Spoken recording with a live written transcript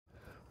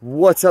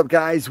What's up,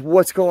 guys?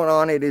 What's going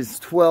on? It is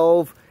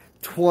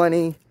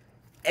 12:20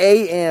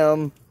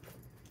 a.m.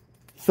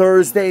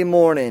 Thursday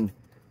morning.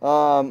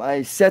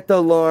 I set the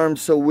alarm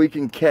so we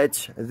can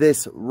catch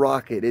this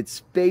rocket.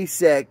 It's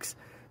SpaceX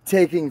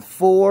taking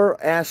 4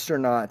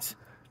 astronauts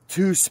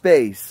to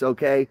space,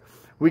 okay?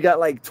 We got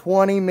like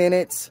 20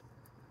 minutes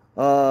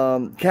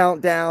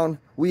countdown.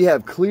 We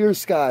have clear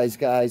skies,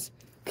 guys.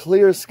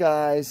 Clear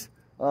skies.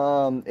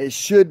 It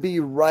should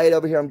be right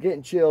over here. I'm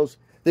getting chills.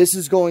 This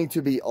is going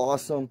to be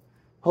awesome.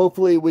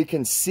 Hopefully we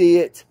can see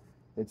it.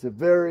 It's a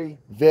very,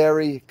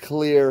 very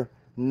clear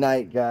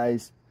night,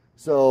 guys.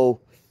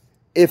 So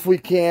if we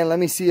can, let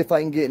me see if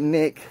I can get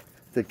Nick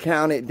to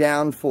count it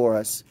down for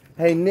us.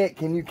 Hey, Nick,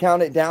 can you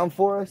count it down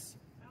for us?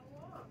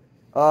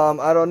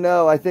 I don't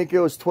know. I think it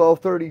was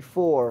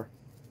 12:34.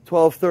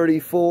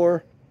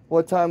 12:34.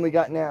 What time we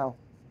got now?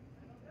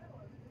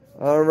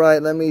 All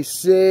right, let me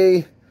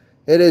see.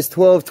 It is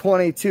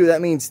 12:22. That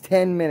means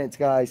 10 minutes,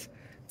 guys.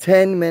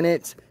 10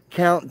 minutes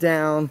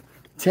countdown.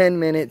 10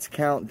 minutes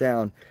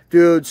countdown.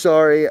 Dude,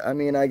 sorry. I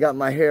mean, I got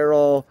my hair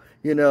all,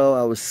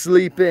 I was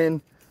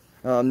sleeping.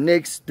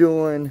 Nick's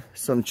doing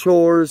some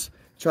chores,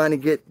 trying to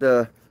get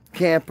the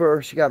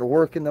camper. She got to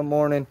work in the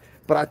morning,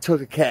 but I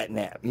took a cat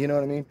nap. You know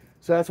what I mean?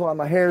 So that's why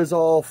my hair is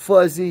all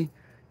fuzzy.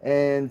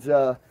 And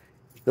the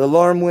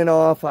alarm went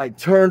off. I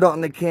turned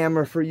on the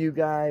camera for you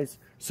guys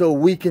so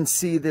we can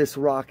see this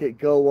rocket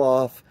go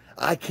off.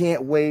 I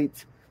can't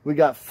wait. We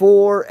got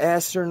 4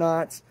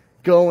 astronauts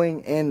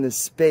going into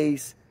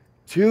space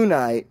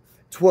tonight,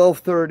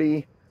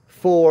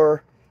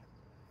 12:34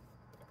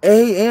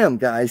 a.m.,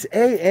 guys,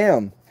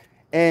 a.m.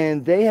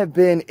 And they have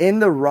been in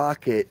the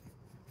rocket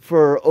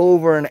for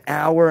over an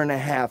hour and a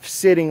half,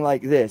 sitting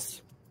like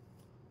this.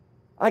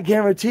 I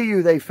guarantee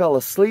you they fell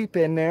asleep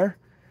in there.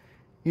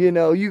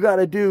 You got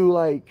to do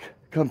like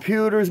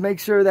computers, make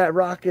sure that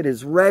rocket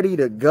is ready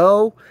to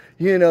go.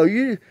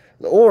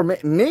 Or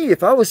me,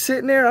 if I was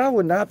sitting there, I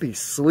would not be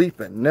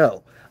sleeping.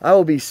 No, I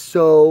would be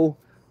so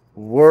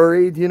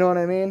worried. You know what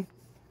I mean?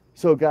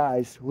 So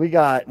guys, we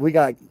got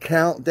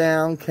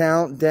countdown.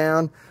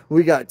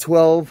 We got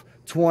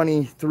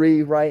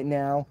 12:23 right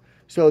now.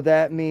 So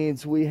that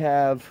means we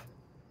have,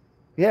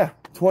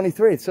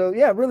 23. So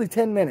yeah, really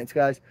 10 minutes,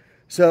 guys.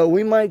 So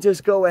we might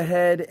just go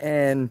ahead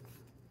and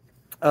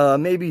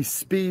maybe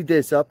speed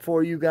this up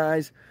for you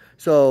guys.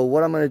 So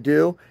what I'm going to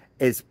do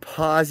is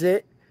pause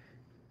it.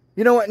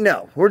 You know what?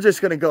 No, we're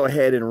just going to go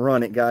ahead and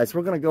run it, guys.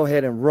 We're going to go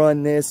ahead and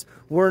run this.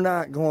 We're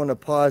not going to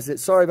pause it.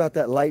 Sorry about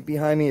that light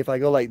behind me. If I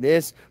go like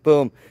this,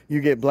 boom,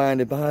 you get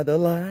blinded by the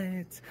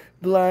lights.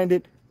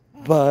 Blinded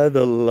by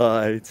the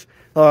lights.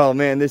 Oh,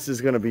 man, this is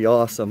going to be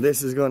awesome.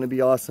 This is going to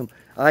be awesome.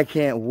 I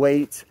can't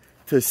wait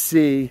to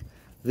see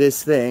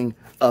this thing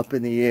up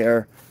in the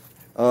air.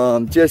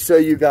 Just so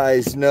you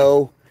guys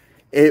know,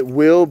 it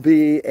will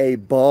be a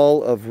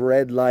ball of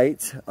red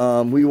light.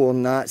 We will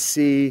not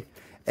see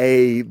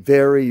a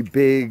very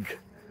big,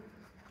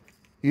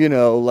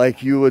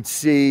 like you would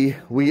see.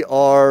 We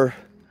are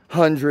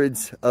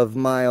hundreds of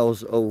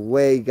miles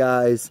away,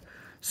 guys.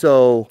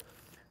 So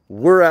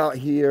we're out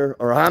here,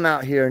 or I'm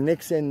out here.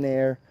 Nick's in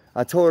there.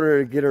 I told her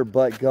to get her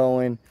butt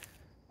going.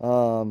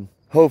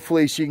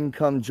 Hopefully she can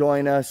come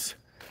join us.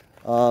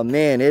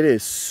 Man, it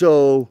is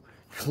so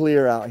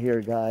clear out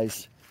here,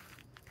 guys.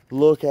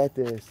 Look at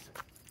this.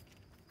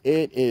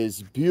 It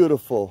is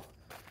beautiful.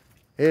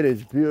 It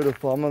is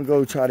beautiful. I'm going to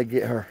go try to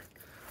get her.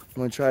 I'm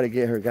going to try to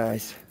get her,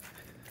 guys.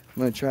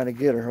 I'm going to try to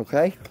get her,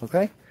 okay?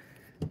 Okay?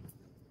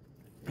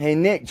 Hey,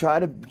 Nick, try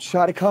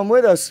to come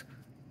with us.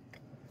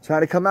 Try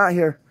to come out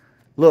here.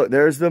 Look,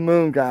 there's the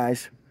moon,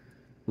 guys.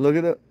 Look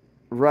at it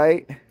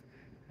right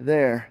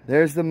there.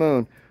 There's the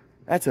moon.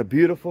 That's a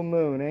beautiful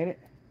moon, ain't it?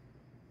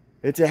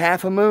 It's a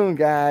half a moon,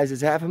 guys.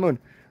 It's half a moon.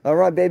 All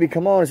right, baby,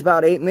 come on. It's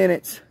about 8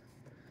 minutes.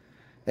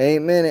 8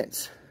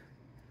 minutes.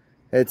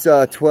 It's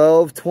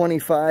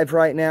 12:25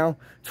 right now.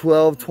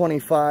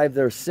 12:25.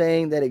 They're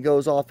saying that it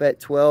goes off at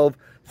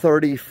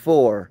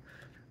 12:34.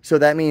 So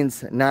that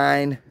means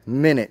 9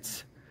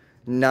 minutes.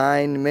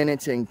 9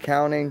 minutes and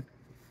counting.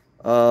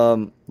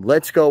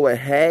 Let's go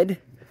ahead.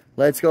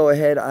 Let's go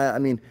ahead. I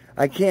mean,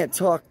 I can't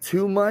talk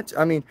too much.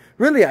 I mean,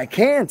 really, I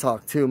can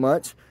talk too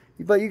much.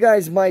 But you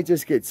guys might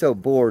just get so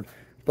bored.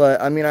 But,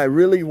 I mean, I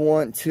really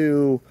want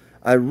to,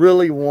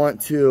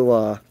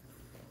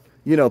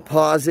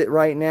 pause it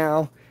right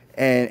now.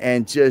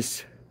 And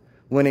just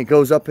when it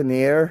goes up in the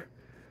air,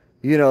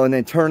 and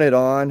then turn it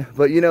on.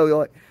 But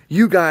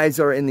you guys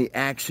are in the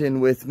action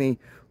with me.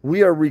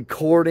 We are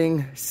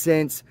recording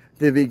since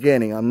the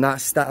beginning. I'm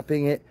not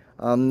stopping it.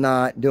 I'm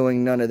not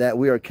doing none of that.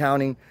 We are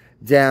counting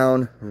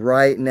down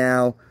right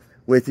now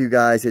with you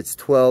guys. It's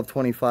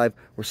 12:25.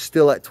 We're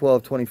still at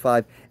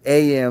 12:25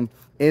 a.m.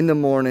 in the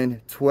morning.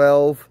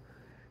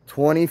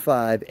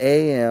 12:25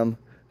 a.m.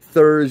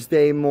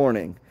 Thursday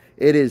morning.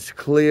 It is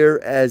clear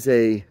as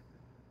the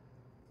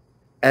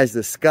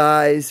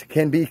skies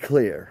can be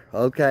clear,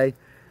 okay?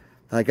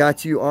 I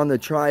got you on the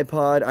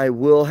tripod. I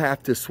will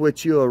have to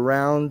switch you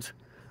around.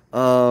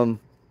 So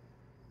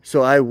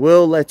I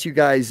will let you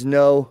guys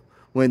know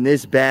when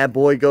this bad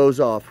boy goes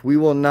off. We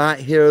will not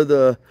hear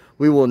the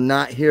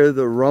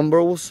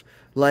rumbles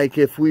like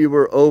if we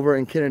were over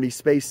in Kennedy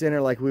Space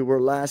Center like we were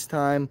last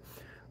time.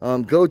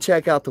 Go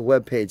check out the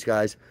webpage,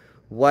 guys,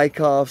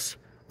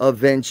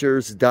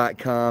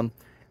 wyckoffsadventures.com,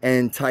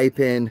 and type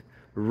in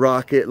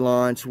rocket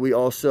launch. We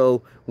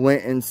also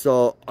went and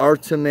saw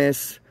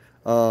Artemis.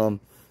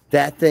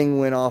 That thing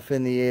went off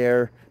in the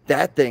air.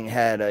 That thing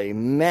had a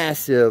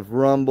massive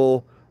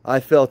rumble. I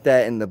felt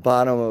that in the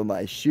bottom of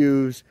my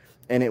shoes,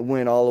 and it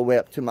went all the way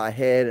up to my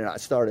head, and I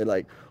started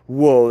like,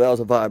 whoa, that was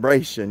a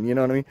vibration, you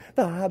know what I mean?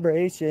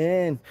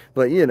 Vibration.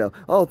 But you know,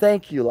 oh,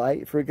 thank you,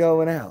 light, for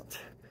going out.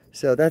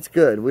 So that's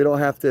good. We don't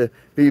have to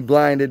be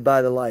blinded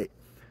by the light.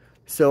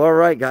 So, all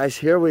right, guys,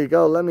 here we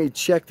go. Let me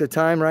check the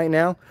time right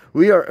now.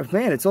 We are,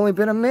 man, it's only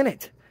been a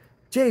minute.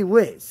 Gee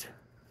whiz.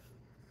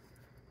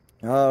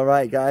 All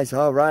right, guys,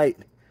 all right.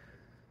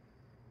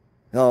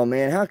 Oh,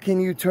 man, how can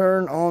you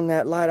turn on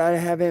that light? I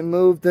haven't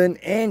moved an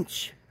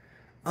inch.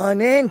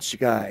 An inch,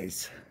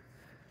 guys.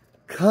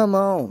 Come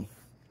on.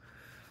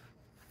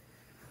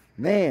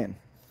 Man,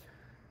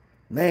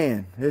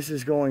 this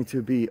is going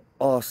to be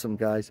awesome,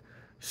 guys.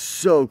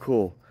 So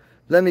cool.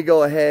 Let me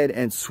go ahead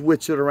and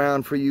switch it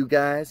around for you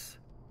guys.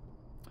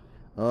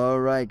 All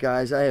right,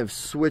 guys, I have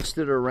switched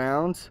it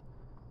around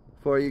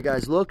for you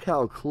guys. Look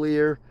how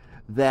clear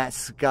that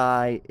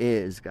sky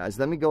is, guys.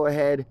 Let me go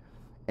ahead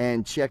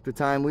and check the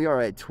time. We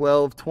are at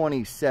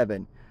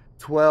 12:27.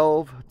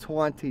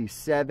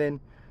 12:27.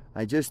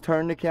 I just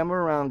turned the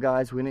camera around,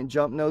 guys. We didn't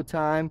jump no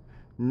time,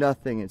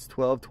 nothing. It's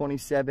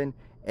 12:27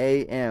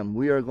 a.m.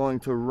 We are going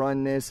to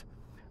run this.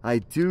 I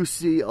do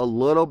see a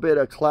little bit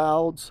of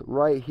clouds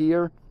right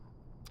here.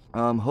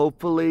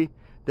 Hopefully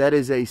that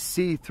is a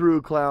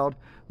see-through cloud.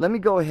 Let me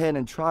go ahead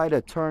and try to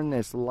turn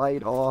this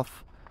light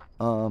off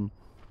on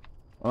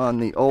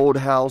the old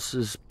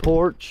house's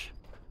porch,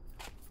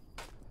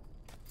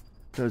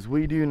 because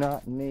we do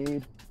not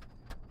need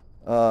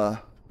the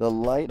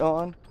light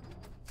on.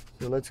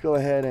 So let's go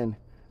ahead and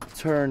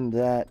turn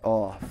that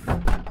off.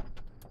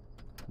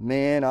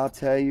 Man, I'll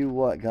tell you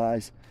what,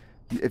 guys,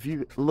 if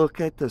you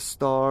look at the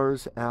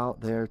stars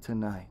out there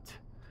tonight,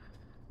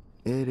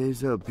 it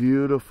is a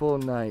beautiful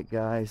night,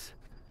 guys.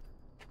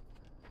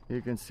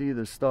 You can see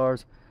the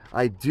stars.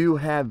 I do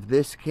have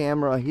this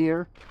camera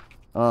here.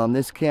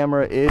 This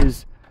camera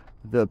is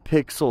the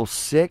Pixel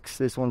 6.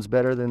 This one's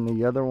better than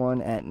the other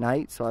one at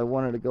night, so I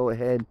wanted to go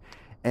ahead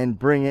and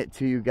bring it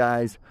to you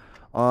guys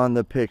on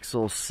the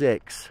Pixel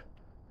 6.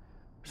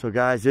 So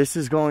guys, this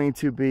is going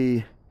to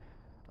be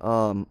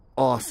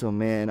awesome,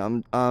 man.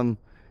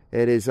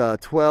 It is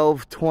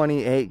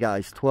 12:28,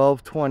 guys.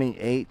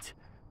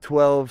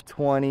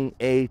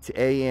 12:28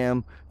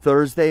 a.m.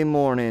 Thursday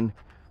morning.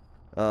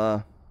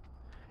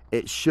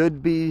 It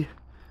should be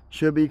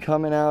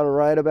coming out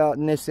right about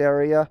in this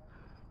area.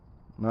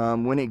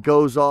 When it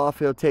goes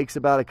off, it takes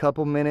about a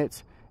couple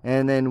minutes,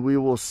 and then we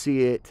will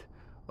see it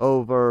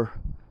over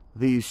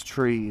these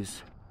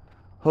trees.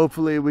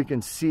 Hopefully we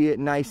can see it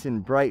nice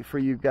and bright for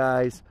you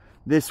guys.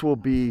 This will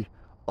be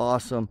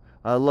awesome.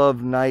 I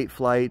love night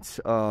flights.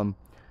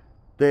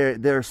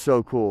 They're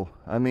so cool.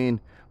 I mean,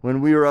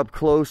 when we were up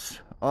close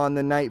on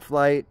the night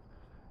flight,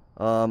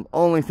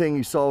 only thing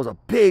you saw was a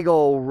big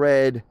old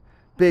red,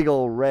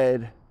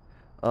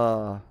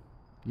 you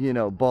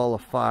know, ball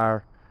of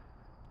fire.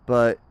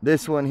 But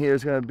this one here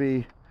is going to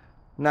be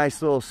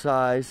nice little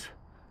size.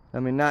 I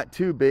mean, not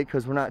too big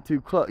because we're not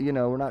too close. You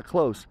know, we're not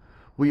close.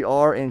 We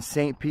are in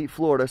St. Pete,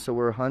 Florida, so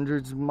we're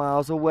hundreds of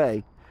miles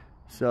away.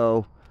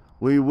 So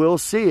we will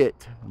see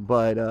it,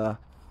 but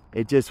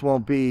it just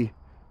won't be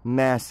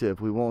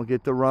massive. We won't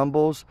get the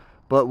rumbles,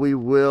 but we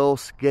will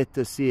get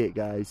to see it,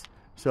 guys.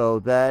 So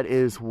that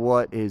is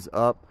what is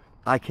up.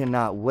 I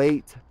cannot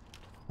wait.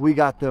 We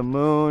got the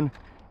moon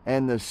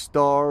and the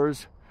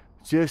stars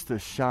just to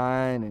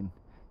shine and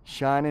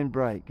shining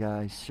bright,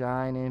 guys,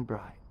 shining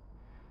bright.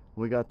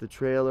 We got the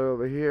trailer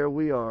over here.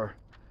 We are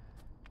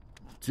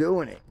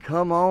doing it.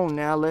 Come on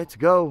now, let's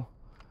go.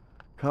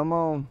 Come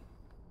on.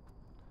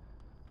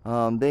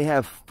 They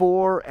have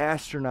 4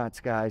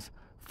 astronauts, guys.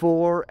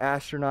 4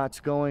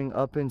 astronauts going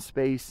up in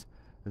space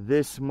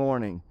this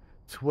morning.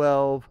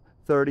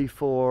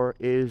 12:34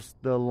 is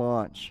the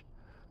launch.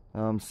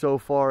 So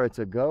far it's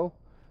a go.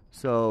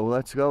 So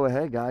let's go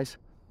ahead, guys.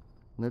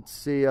 Let's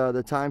see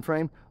the time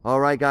frame. All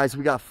right, guys,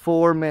 we got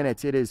 4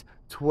 minutes. It is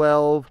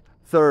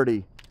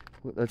 12:30.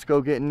 Let's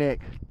go get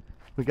Nick.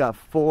 We got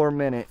 4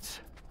 minutes.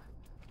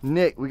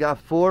 Nick, we got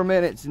 4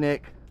 minutes,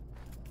 Nick.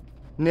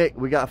 Nick,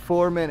 we got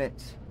 4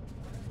 minutes.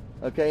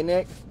 Okay,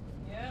 Nick?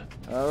 Yep.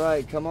 All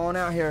right, come on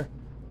out here.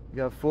 We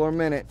got 4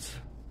 minutes.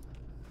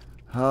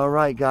 All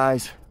right,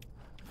 guys.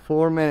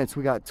 4 minutes.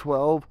 We got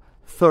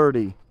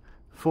 12:30.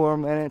 4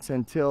 minutes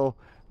until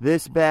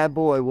this bad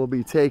boy will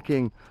be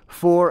taking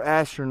 4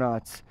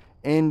 astronauts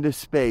into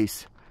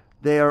space.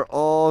 They are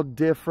all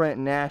different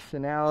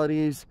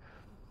nationalities.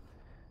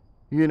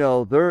 You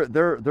know,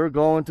 they're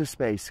going to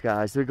space,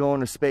 guys. They're going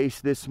to space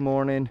this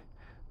morning.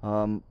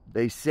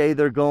 They say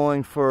they're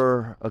going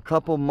for a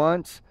couple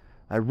months.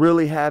 I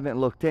really haven't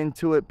looked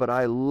into it, but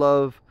I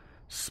love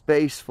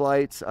space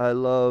flights. I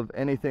love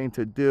anything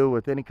to do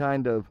with any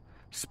kind of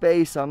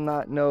space. I'm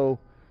not no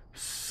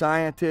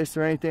scientist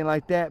or anything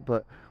like that,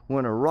 but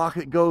when a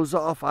rocket goes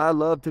off, I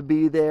love to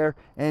be there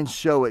and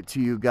show it to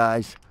you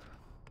guys.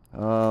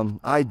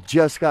 I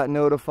just got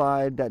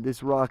notified that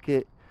this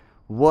rocket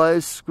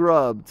was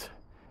scrubbed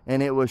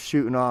and it was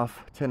shooting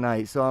off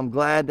tonight. So I'm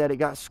glad that it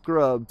got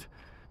scrubbed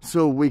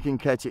so we can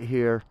catch it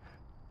here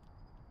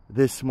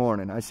this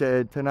morning. I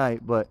said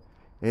tonight, but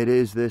it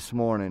is this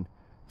morning.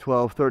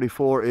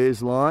 12:34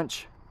 is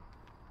launch.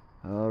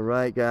 All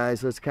right,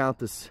 guys, let's count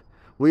this.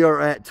 We are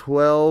at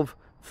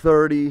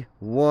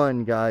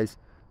 12:31, guys.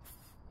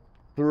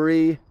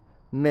 3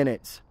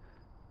 minutes.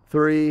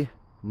 3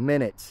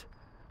 minutes.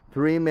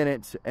 3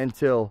 minutes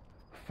until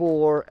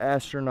 4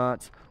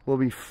 astronauts will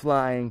be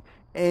flying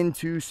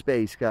into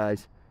space,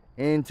 guys.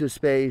 Into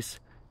space.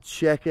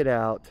 Check it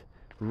out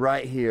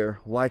right here.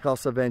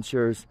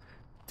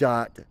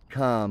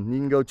 WhiteHouseAdventures.com. You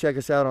can go check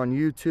us out on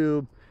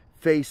YouTube,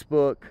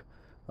 Facebook,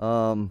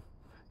 you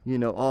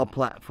know, all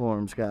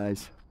platforms,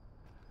 guys.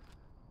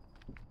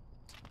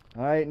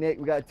 All right, Nick,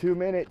 we got 2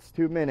 minutes.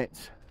 2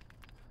 minutes.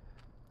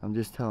 I'm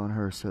just telling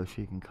her so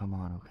she can come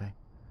on, okay?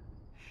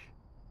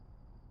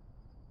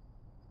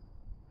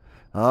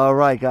 All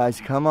right, guys,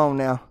 come on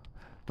now.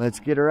 Let's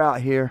get her out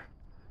here.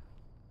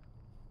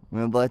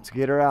 Let's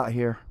get her out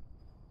here.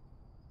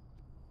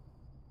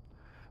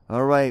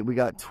 All right, we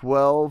got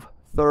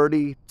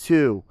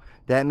 12:32.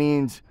 That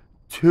means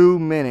 2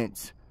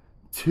 minutes.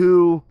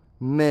 2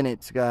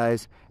 minutes,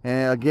 guys.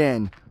 And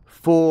again,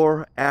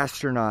 4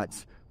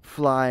 astronauts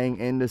flying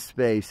into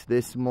space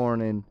this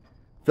morning.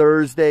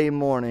 Thursday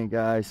morning,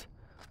 guys.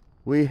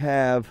 We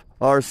have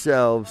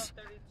ourselves...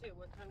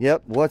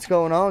 Yep, what's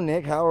going on,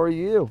 Nick? How are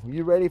you?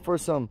 You ready for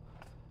some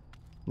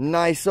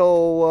nice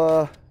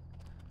old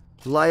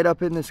light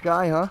up in the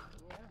sky, huh?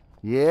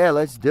 Yeah,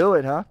 let's do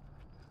it, huh?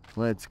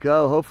 Let's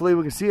go. Hopefully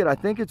we can see it. I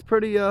think it's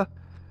pretty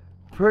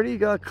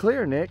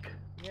clear, Nick.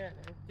 Yeah,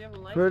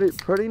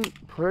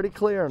 Pretty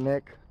clear,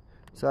 Nick.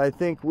 So I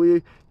think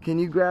can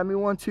you grab me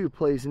one too,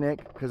 please,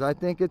 Nick? Because I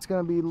think it's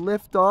going to be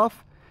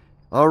liftoff.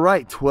 All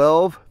right,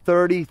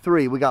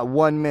 12:33. We got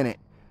 1 minute.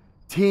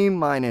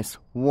 T-minus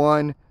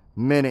 1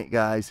 minute,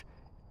 guys.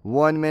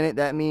 1 minute,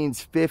 that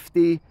means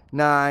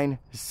 59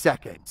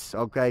 seconds,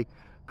 okay?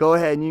 Go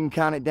ahead and you can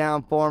count it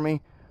down for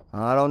me.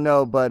 I don't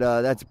know, but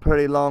that's a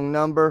pretty long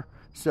number,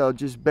 so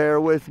just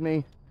bear with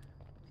me.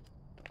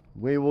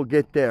 We will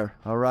get there,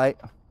 all right?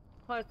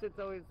 Plus, it's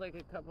always like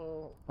a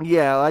couple...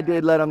 Yeah, I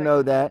did let them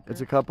know that.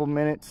 It's a couple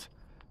minutes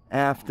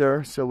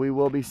after, so we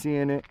will be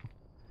seeing it.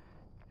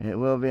 It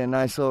will be a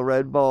nice little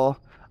red ball.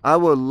 I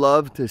would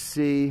love to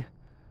see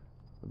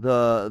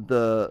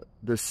the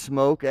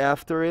smoke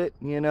after it,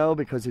 you know,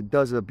 because it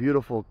does a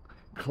beautiful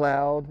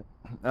cloud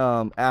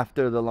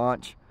after the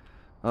launch.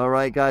 All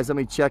right, guys, let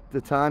me check the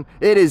time.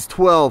 It is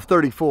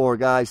 12:34,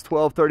 guys.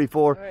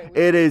 12:34. Right,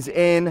 it is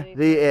in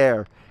the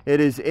air. It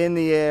is in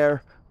the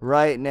air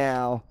right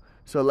now.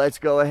 So let's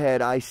go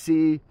ahead. I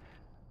see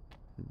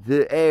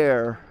the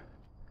air.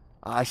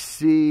 I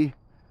see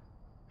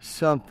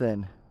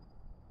something.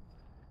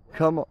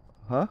 Come on,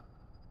 huh?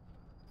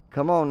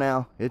 Come on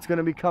now. It's going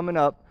to be coming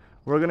up.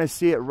 We're going to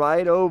see it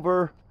right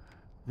over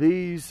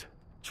these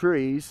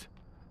trees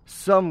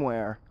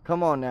somewhere.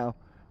 Come on now.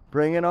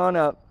 Bring it on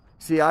up.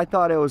 See, I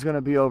thought it was going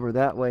to be over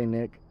that way,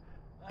 Nick.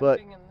 But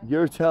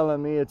you're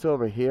telling me it's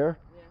over here?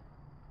 Yeah.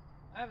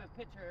 I have a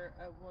picture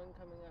of one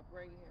coming up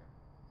right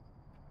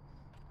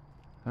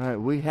here. All right,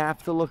 we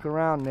have to look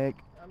around, Nick.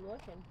 I'm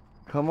looking.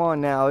 Come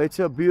on now. It's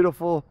a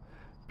beautiful,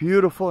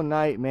 beautiful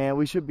night, man.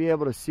 We should be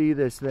able to see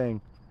this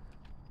thing.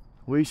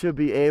 We should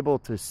be able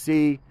to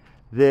see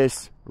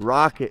this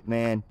rocket,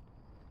 man.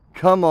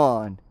 Come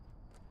on.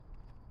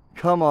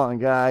 Come on,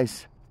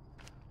 guys.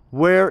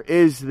 Where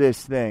is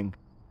this thing?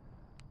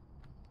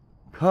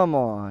 Come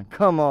on.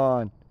 Come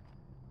on.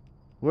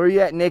 Where are you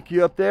at, Nick?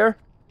 You up there?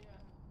 Yeah.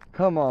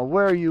 Come on.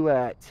 Where are you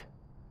at?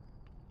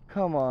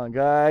 Come on,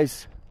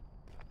 guys.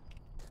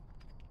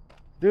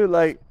 Dude,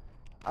 like,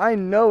 I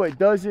know it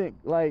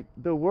doesn't, like,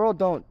 the world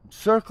don't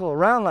circle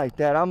around like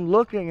that. I'm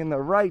looking in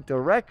the right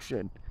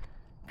direction.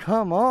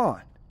 Come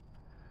on.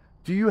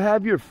 Do you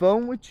have your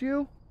phone with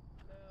you?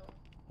 No.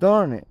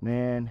 Darn it,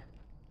 man.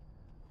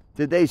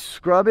 Did they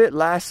scrub it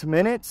last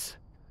minute?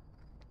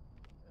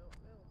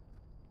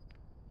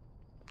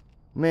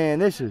 No. Man,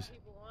 this is...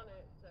 People on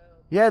it, so.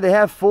 Yeah, they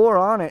have 4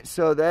 on it,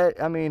 so that,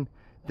 I mean,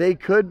 they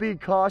could be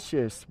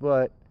cautious,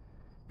 but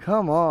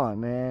come on,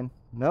 man.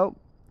 Nope.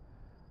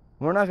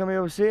 We're not going to be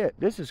able to see it.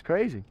 This is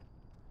crazy.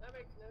 That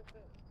makes no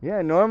sense.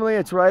 Yeah, normally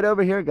it's right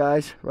over here,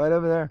 guys. Right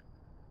over there.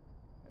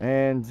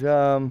 And,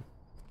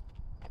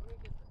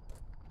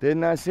 did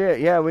not see it.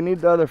 Yeah, we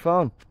need the other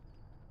phone.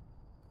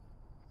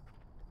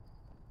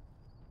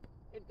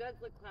 It does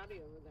look cloudy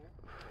over there.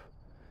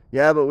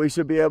 Yeah, but we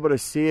should be able to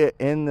see it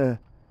in the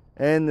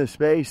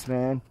space,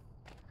 man.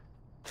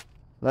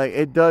 Like,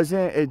 it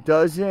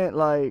doesn't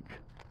like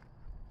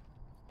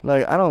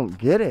I don't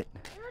get it.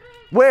 There it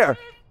is. Where? There it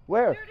is.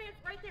 Where? There it is,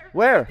 right there.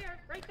 Where? Right there.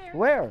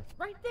 Where?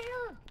 Right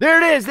there.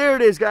 There it is. There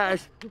it is,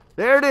 guys.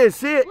 There it is.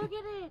 See it? Look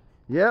at it.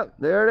 Yep,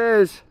 there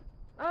it is.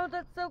 Oh,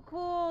 that's so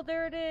cool.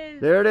 There it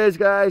is. There it is,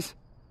 guys.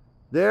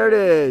 There it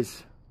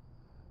is.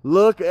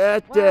 Look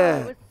at Wow,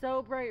 that. it was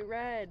so bright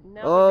red.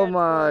 Now Oh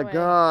my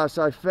gosh,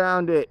 I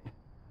found it.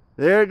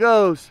 There it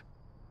goes.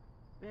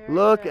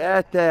 Look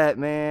at that,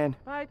 man.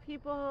 Bye,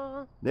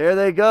 people. There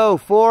they go.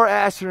 4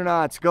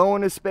 astronauts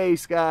going to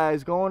space,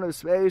 guys. Going to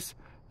space.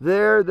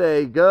 There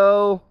they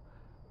go.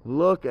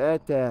 Look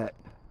at that.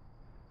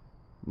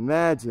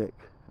 Magic,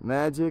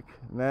 magic,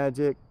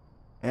 magic,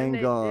 and they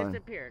gone.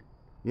 Disappeared.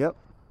 Yep.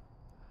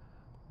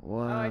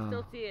 Wow. Oh, I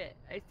still see it.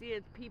 I see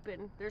it's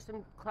peeping. There's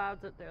some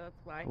clouds up there. That's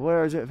why.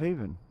 Where is it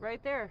peeping?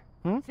 Right there.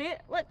 Hmm? See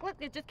it? Look,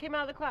 it just came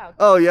out of the cloud.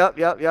 Oh, yep.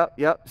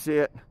 See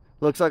it.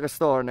 Looks like a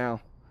star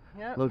now.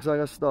 Yep. Looks like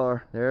a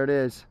star. There it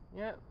is.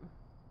 Yep.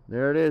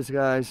 There it is,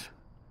 guys.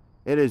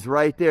 It is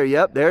right there.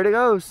 Yep, there it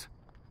goes.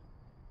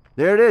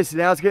 There it is.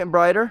 Now it's getting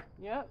brighter.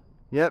 Yep.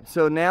 Yep,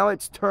 so now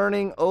it's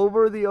turning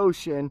over the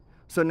ocean.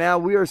 So now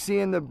we are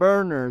seeing the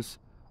burners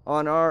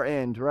on our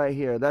end right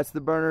here. That's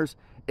the burners.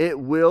 It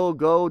will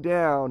go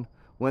down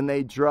when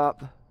they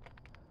drop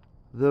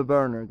the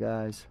burner,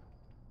 guys.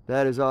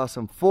 That is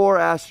awesome. 4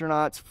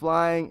 astronauts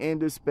flying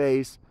into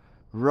space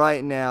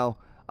right now.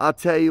 I'll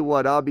tell you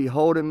what, I'll be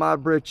holding my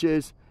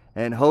britches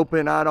and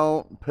hoping I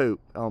don't poop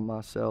on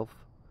myself.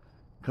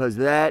 Because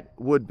that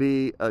would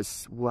be a,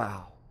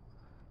 wow.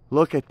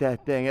 Look at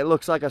that thing. It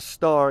looks like a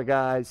star,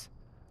 guys.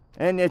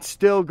 And it's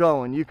still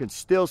going. You can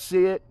still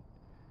see it.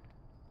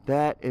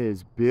 That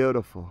is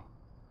beautiful.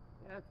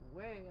 That's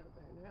way up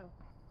there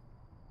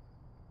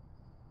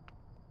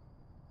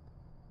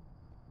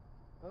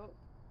now.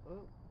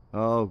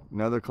 Oh,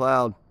 another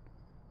cloud.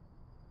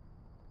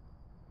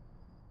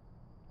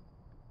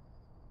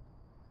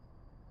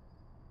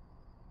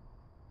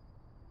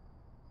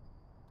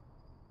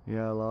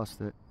 Yeah, I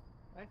lost it.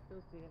 I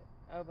still see it.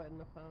 Oh, but in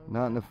the phone.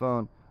 Not in the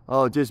phone.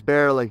 Oh, just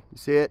barely. You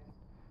see it?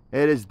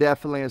 It is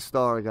definitely a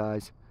star,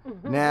 guys.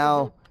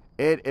 Now,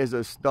 it is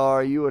a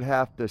star. You would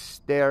have to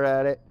stare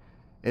at it.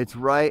 It's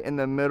right in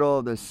the middle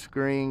of the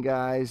screen,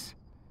 guys.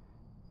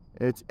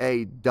 It's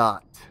a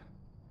dot.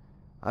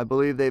 I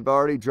believe they've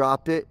already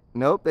dropped it.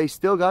 Nope, they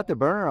still got the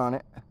burner on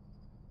it.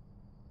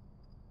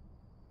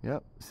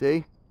 Yep,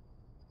 see?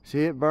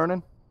 See it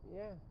burning?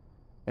 Yeah.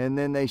 And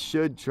then they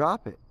should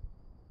drop it.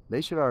 They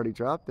should already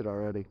dropped it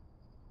already.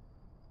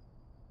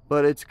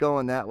 But it's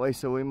going that way,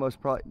 so we most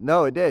probably...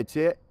 No, it did.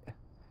 See it?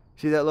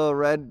 See that little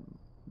red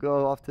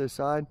go off to the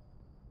side?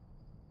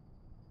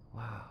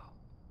 Wow.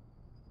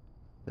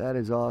 That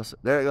is awesome.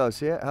 There it goes.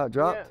 See it? How it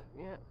dropped?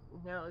 Yeah.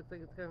 Now it looks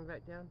like it's coming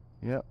back down.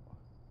 Yep.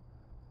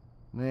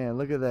 Man,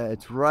 look at that.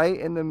 It's right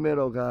in the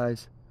middle,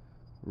 guys.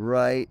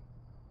 Right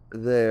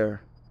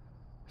there.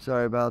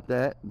 Sorry about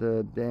that.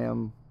 The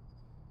damn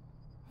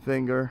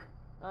finger.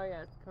 Oh,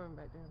 yeah, it's coming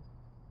back down.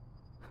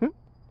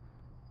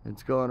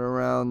 It's going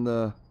around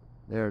the...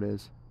 There it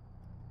is.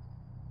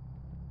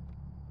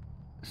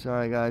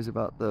 Sorry, guys,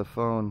 about the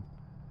phone.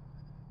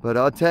 But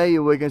I'll tell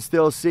you, we can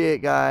still see it,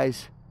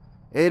 guys.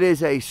 It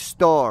is a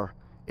star.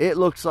 It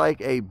looks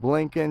like a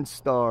blinking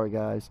star,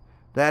 guys.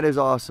 That is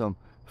awesome.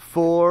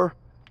 Four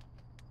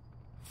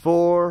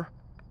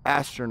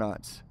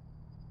astronauts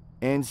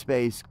in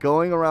space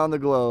going around the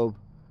globe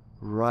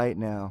right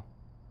now.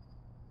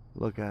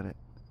 Look at it.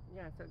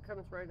 Yeah, so it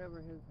comes right over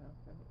his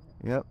house.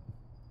 Yep.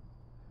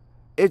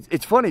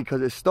 It's funny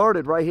because it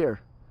started right here.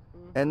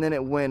 And then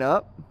it went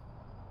up.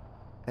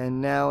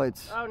 And now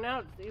it's... Oh,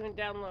 now it's even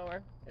down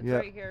lower. It's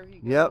yep. right here.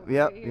 If you Yep.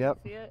 right here, Yep.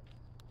 See it?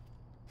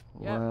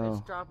 Wow. Yep,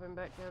 it's dropping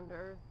back down to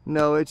Earth.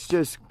 No, it's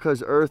just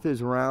because Earth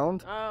is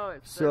round. Oh,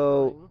 it's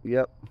so, circling.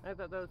 yep. I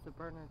thought that was the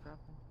burner dropping.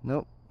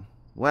 Nope.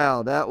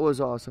 Wow, that was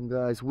awesome,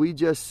 guys. We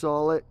just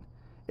saw it.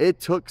 It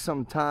took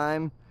some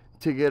time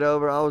to get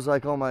over. I was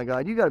like, oh my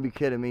God, you got to be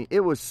kidding me.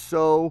 It was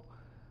so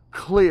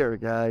clear,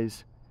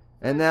 guys.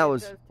 And that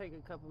was... It does take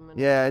a couple minutes.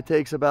 Yeah, it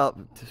takes about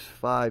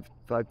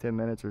 5-10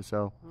 minutes or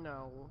so.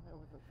 No, it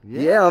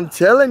wasn't. Yeah, I'm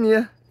telling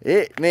you.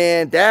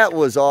 Man, that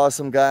was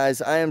awesome,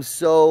 guys. I am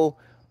so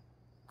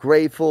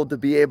grateful to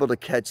be able to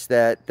catch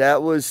that.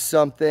 That was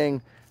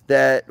something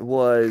that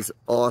was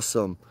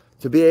awesome.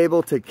 To be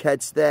able to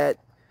catch that.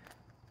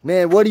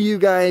 Man, what do you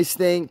guys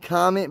think?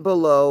 Comment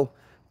below.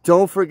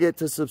 Don't forget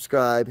to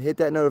subscribe. Hit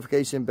that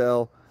notification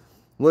bell.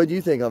 What do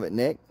you think of it,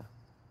 Nick?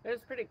 It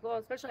was pretty cool,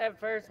 especially at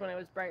first when it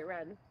was bright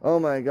red. Oh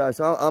my gosh,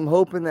 I'm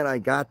hoping that I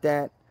got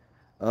that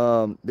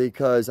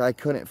because I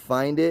couldn't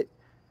find it,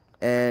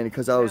 and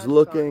because I was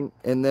looking,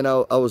 and then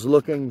I was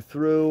looking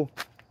through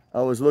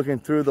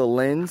the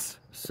lens,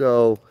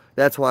 so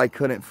that's why I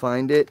couldn't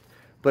find it.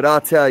 But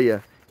I'll tell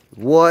you,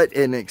 what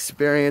an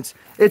experience!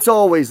 It's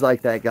always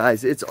like that,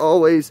 guys. It's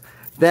always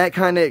that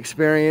kind of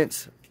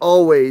experience.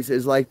 Always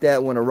is like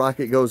that when a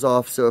rocket goes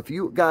off. So if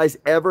you guys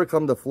ever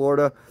come to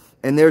Florida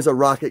and there's a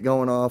rocket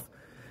going off,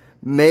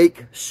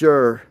 make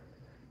sure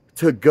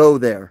to go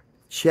there.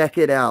 Check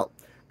it out.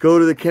 Go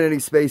to the Kennedy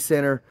Space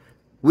Center.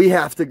 We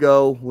have to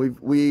go.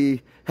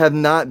 We have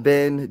not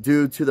been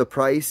due to the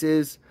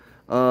prices.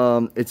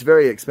 It's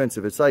very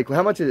expensive. It's like,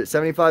 how much is it?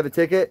 75 a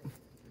ticket?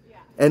 Yeah.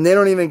 And they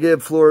don't even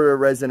give Florida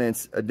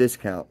residents a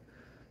discount.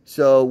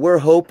 So we're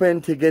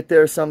hoping to get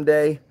there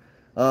someday.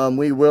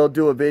 We will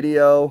do a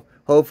video.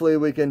 Hopefully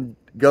we can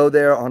go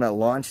there on a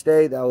launch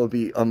day. That would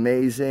be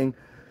amazing.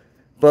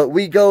 But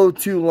we go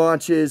to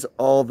launches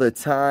all the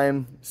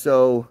time.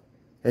 So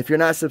if you're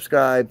not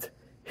subscribed,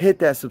 hit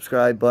that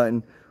subscribe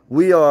button.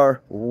 We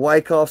are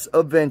Wyckoff's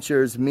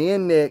Adventures. Me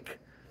and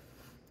Nick,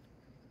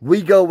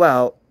 we go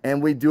out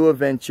and we do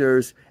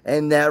adventures.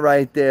 And that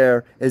right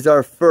there is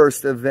our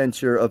first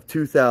adventure of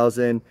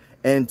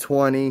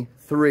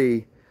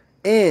 2023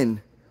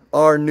 in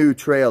our new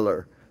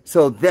trailer.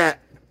 So that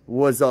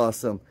was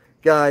awesome.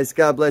 Guys,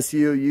 God bless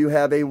you. You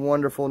have a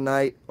wonderful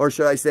night. Or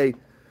should I say,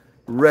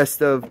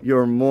 rest of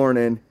your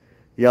morning.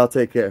 Y'all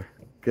take care.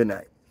 Good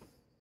night.